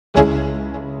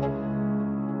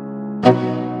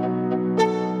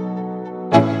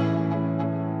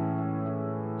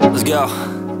Let's go.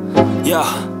 Yo,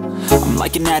 I'm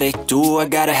like an addict, ooh, I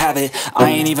gotta have it. I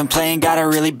ain't even playing, got a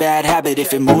really bad habit.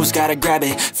 If it moves, gotta grab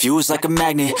it, fuse like a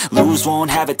magnet. Lose,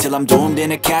 won't have it till I'm doomed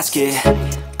in a casket.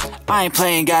 I ain't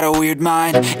playing, got a weird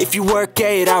mind. If you work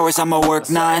 8 hours, I'ma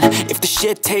work 9. If the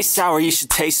shit tastes sour, you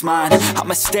should taste mine.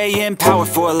 I'ma stay in power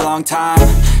for a long time.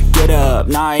 Get up,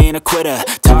 nah, I ain't a quitter.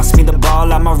 Toss me the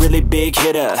ball, I'm a really big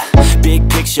hitter. Big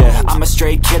picture, I'm a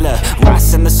straight killer.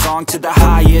 Rising the song to the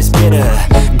highest bidder.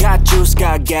 Got juice,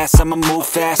 got gas, I'ma move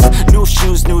fast. New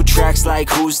shoes, new tracks, like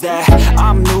who's that?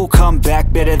 I'm new, come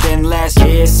back, better than last.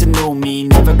 Yeah, it's a new me,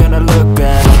 never gonna look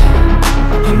back.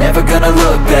 I'm never gonna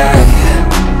look back.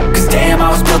 Cause damn, I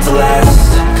was built to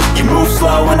last. You move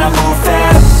slow and I move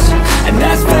fast, and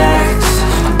that's facts.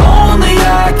 Only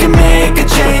I can make a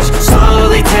change.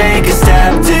 Slowly take a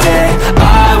step today.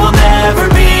 I will never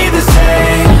be the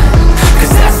same. Cause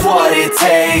that's what it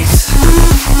takes.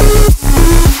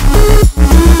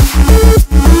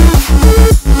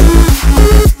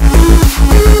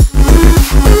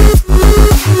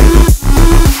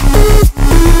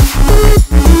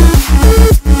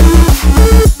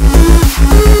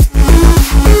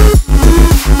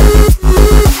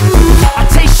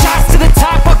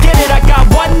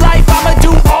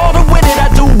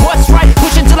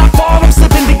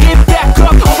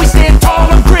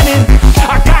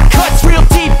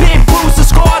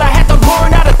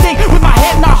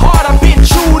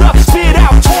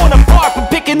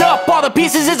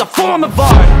 Pieces is a form of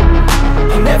art.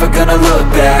 I'm never gonna look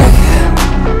back.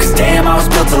 Cause damn, I was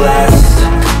built to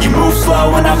last. You move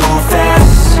slow and I move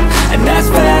fast, and that's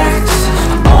facts.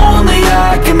 Only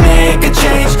I can make a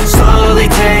change. Slowly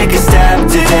take a step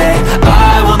today.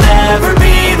 I will never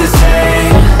be the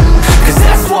same. Cause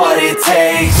that's what it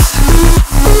takes.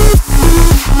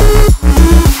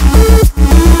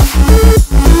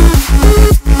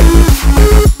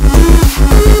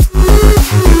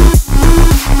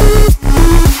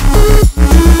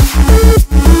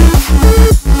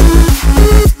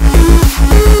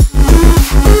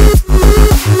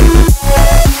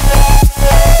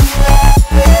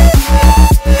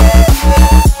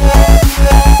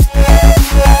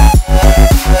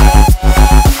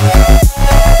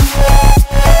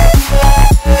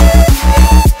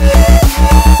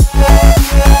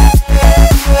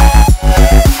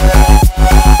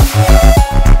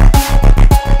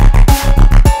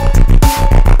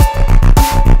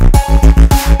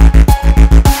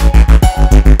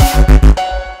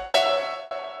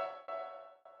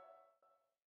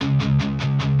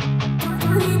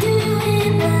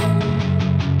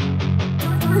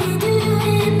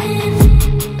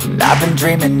 I've been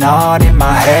dreaming on in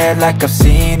my head like I've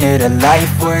seen it. A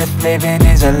life worth living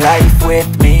is a life with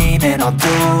meaning. I'll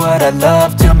do what I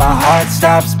love till my heart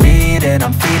stops beating.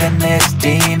 I'm feeding this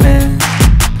demon.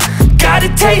 Got a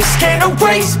taste, can't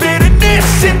erase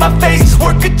bitterness in my face.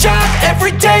 Work a job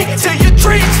every day till your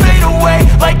dreams fade away.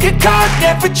 Like a card,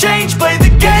 never change, play the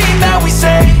game that we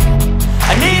say.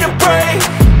 I need a break.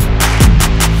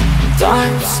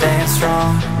 I'm staying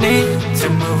strong, need to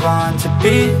move on to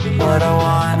be what I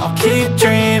want. I'll keep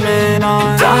dreaming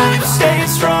on. I'm staying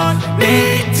strong,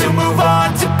 need to move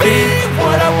on to be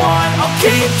what I want. I'll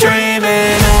keep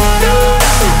dreaming on.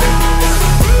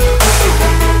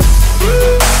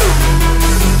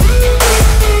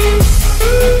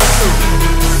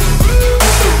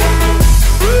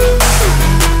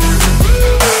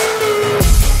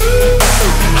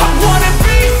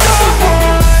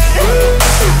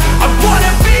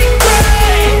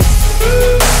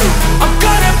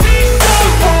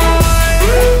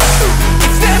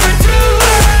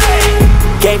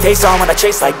 Face on when I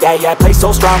chase like that. Yeah, I play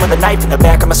so strong with a knife in the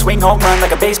back. I'ma swing home run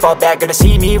like a baseball bat. Gonna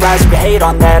see me rise, you can hate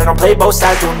on that. I don't play both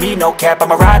sides, doing me no cap.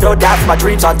 I'ma ride or die for my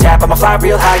dreams on tap. I'ma fly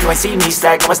real high, you ain't see me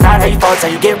slack. No, it's not how you fall, it's how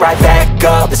you get right back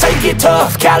up. That's how you get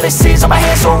tough. Calluses on my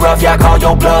hands so rough, yeah, I call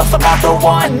your bluff. I'm not the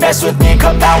one, mess with me and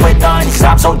come out with none. Cause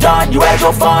I'm so done, you had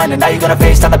your fun. And now you're gonna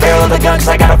face down the barrel of the gun. Cause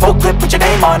I got a full clip with your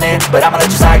name on it. But I'ma let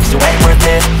you slide cause you ain't worth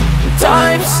it.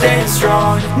 I'm staying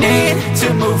strong, need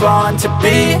to move on to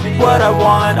be what I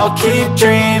want. I'll keep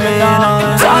dreaming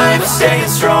on. I'm staying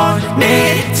strong,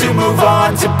 need to move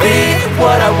on to be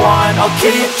what I want. I'll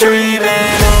keep dreaming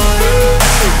on.